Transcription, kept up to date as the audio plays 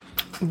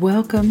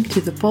Welcome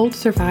to the Bold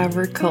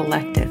Survivor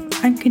Collective.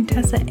 I'm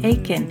Contessa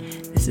Aiken.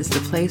 This is the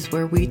place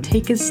where we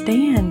take a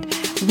stand.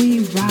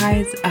 We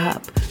rise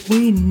up.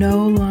 We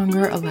no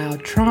longer allow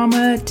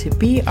trauma to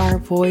be our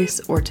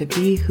voice or to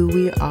be who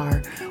we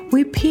are.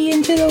 We pee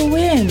into the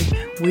wind.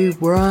 We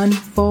run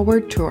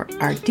forward toward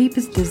our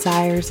deepest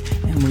desires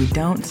and we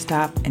don't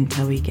stop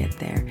until we get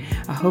there.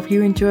 I hope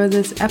you enjoy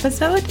this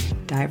episode.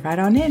 Dive right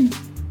on in.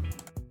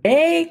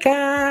 Hey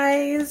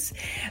guys,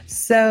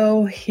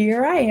 so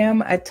here I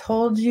am. I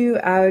told you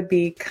I would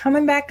be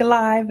coming back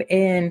live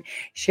and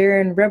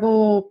sharing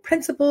Rebel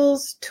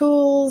principles,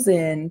 tools,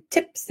 and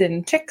tips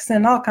and tricks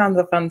and all kinds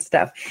of fun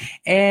stuff.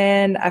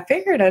 And I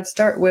figured I'd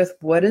start with,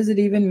 what does it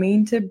even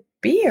mean to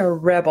be a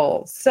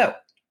rebel? So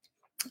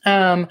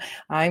I'm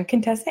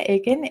Contessa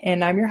Aiken,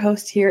 and I'm your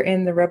host here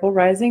in the Rebel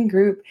Rising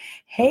group.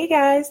 Hey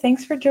guys,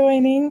 thanks for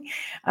joining.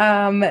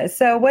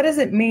 So what does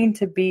it mean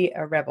to be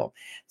a rebel?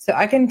 So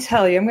I can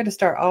tell you, I'm going to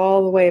start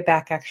all the way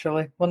back,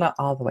 actually. Well, not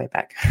all the way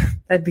back.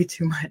 That'd be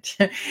too much.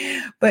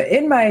 But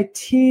in my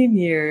teen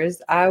years,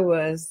 I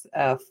was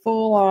a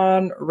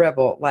full-on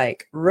rebel,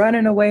 like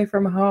running away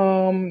from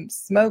home,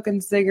 smoking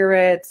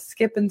cigarettes,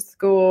 skipping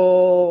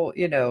school,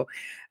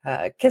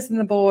 kissing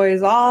the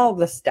boys, all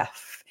the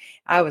stuff.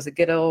 I was a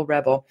good old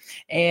rebel,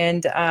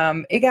 and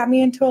it got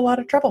me into a lot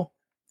of trouble.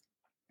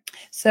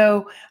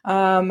 So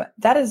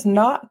that is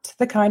not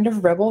the kind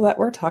of rebel that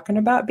we're talking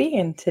about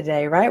being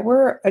today, right?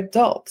 We're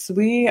adults.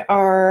 We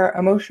are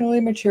emotionally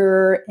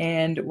mature,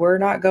 and we're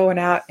not going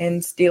out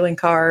and stealing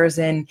cars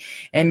and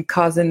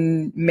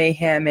causing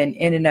mayhem and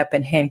ending up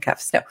in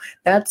handcuffs. No,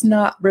 that's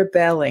not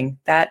rebelling.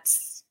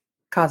 That's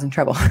causing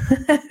trouble.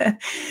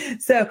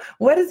 So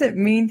what does it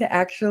mean to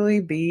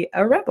actually be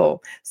a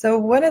rebel? So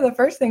one of the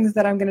first things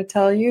that I'm going to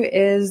tell you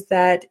is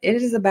that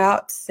it is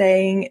about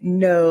saying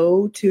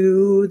no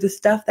to the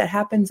stuff that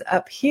happens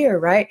up here,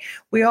 right?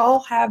 We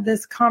all have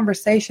this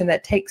conversation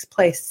that takes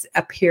place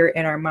up here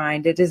in our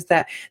mind. It is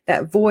that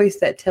voice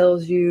that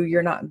tells you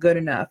you're not good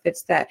enough.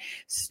 It's that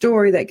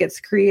story that gets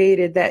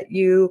created that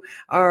you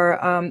are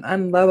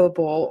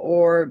unlovable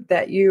or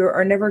that you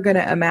are never going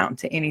to amount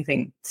to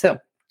anything. So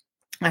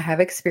I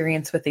have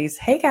experience with these.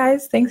 Hey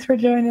guys, thanks for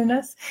joining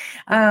us.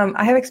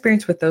 I have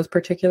experience with those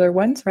particular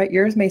ones, right?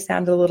 Yours may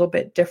sound a little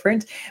bit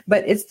different,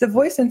 but it's the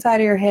voice inside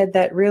of your head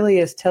that really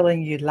is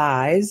telling you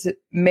lies,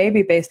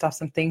 maybe based off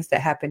some things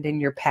that happened in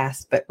your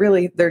past, but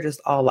really they're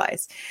just all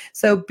lies.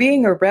 So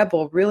being a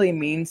rebel really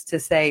means to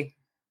say,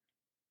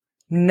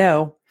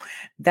 no,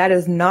 that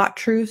is not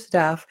true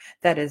stuff.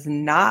 That is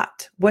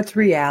not what's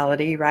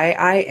reality, right?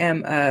 I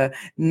am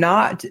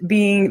not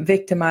being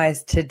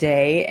victimized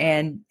today.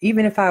 And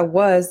even if I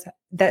was,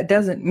 that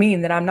doesn't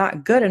mean that I'm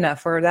not good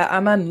enough or that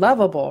I'm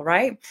unlovable,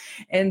 right?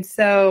 And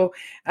so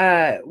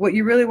what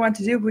you really want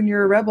to do when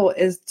you're a rebel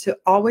is to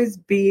always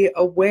be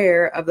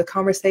aware of the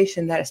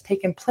conversation that has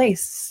taken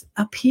place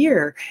up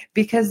here,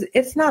 because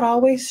it's not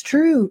always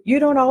true. You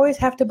don't always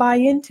have to buy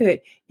into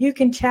it. You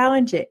can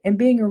challenge it. And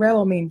being a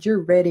rebel means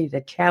you're ready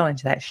to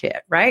challenge that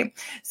shit, right?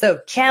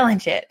 So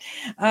challenge it.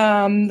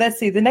 Let's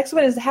see. The next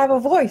one is have a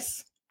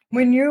voice.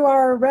 When you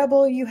are a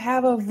rebel, you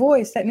have a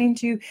voice. That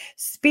means you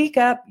speak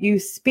up, you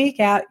speak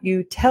out,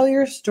 you tell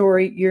your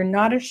story, you're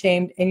not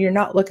ashamed, and you're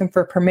not looking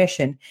for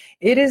permission.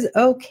 It is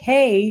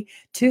okay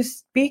to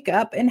speak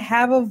up and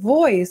have a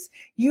voice.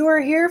 You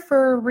are here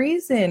for a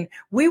reason.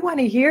 We want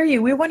to hear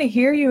you. We want to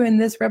hear you in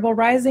this Rebel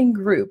Rising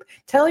group.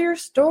 Tell your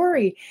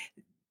story.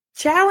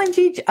 Challenge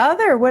each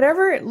other,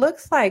 whatever it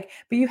looks like,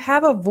 but you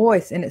have a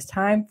voice and it's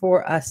time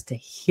for us to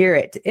hear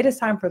it. It is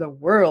time for the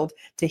world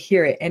to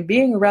hear it. And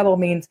being a rebel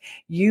means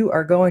you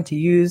are going to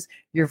use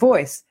your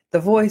voice, the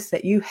voice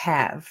that you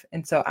have.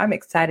 And so I'm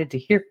excited to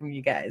hear from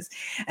you guys.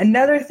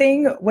 Another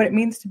thing, what it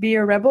means to be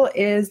a rebel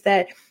is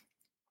that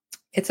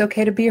it's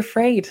okay to be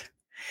afraid.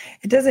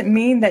 It doesn't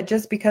mean that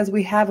just because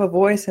we have a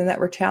voice and that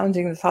we're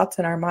challenging the thoughts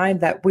in our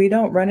mind that we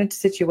don't run into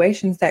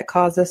situations that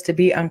cause us to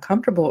be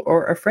uncomfortable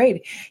or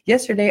afraid.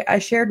 Yesterday, I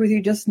shared with you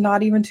just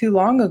not even too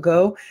long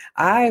ago,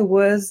 I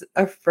was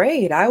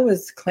afraid. I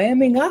was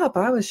clamming up.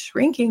 I was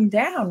shrinking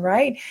down,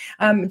 right?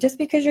 Just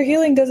because you're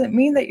healing doesn't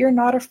mean that you're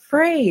not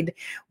afraid.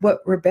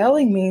 What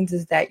rebelling means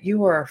is that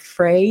you are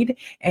afraid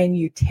and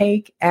you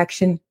take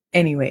action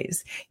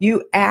anyways.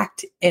 You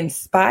act in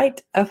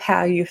spite of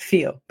how you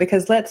feel,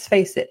 because let's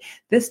face it,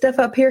 this stuff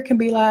up here can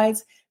be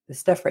lies. The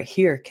stuff right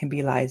here can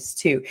be lies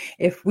too.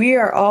 If we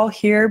are all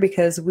here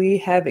because we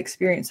have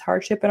experienced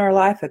hardship in our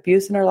life,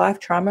 abuse in our life,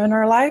 trauma in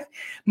our life,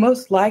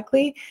 most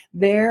likely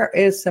there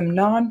is some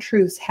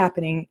non-truths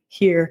happening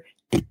here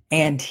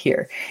and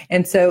here.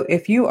 And so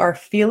if you are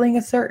feeling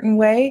a certain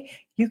way,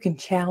 you can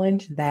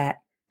challenge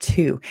that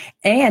too.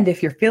 And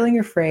if you're feeling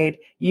afraid,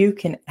 you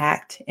can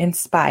act in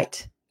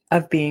spite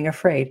of being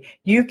afraid.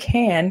 You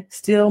can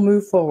still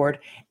move forward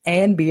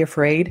and be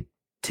afraid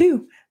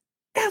too.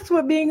 That's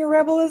what being a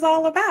rebel is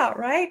all about,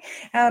 right?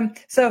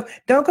 So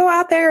don't go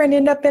out there and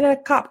end up in a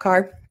cop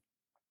car.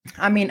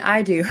 I mean,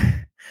 I do,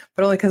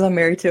 but only because I'm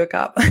married to a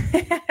cop.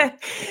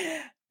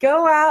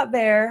 Go out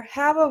there,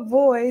 have a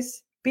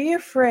voice, be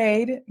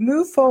afraid,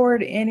 move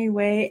forward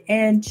anyway,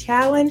 and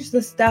challenge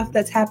the stuff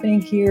that's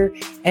happening here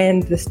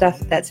and the stuff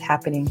that's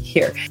happening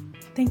here.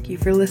 Thank you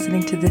for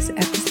listening to this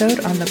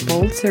episode on the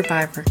Bold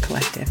Survivor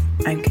Collective.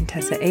 I'm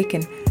Contessa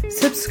Aiken.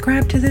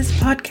 Subscribe to this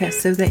podcast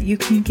so that you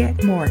can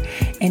get more,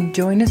 and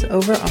join us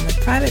over on the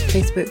private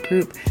Facebook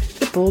group,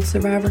 the Bold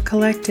Survivor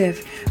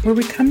Collective, where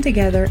we come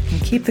together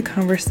and keep the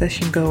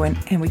conversation going,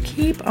 and we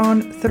keep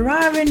on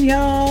thriving,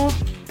 y'all.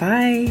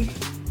 Bye.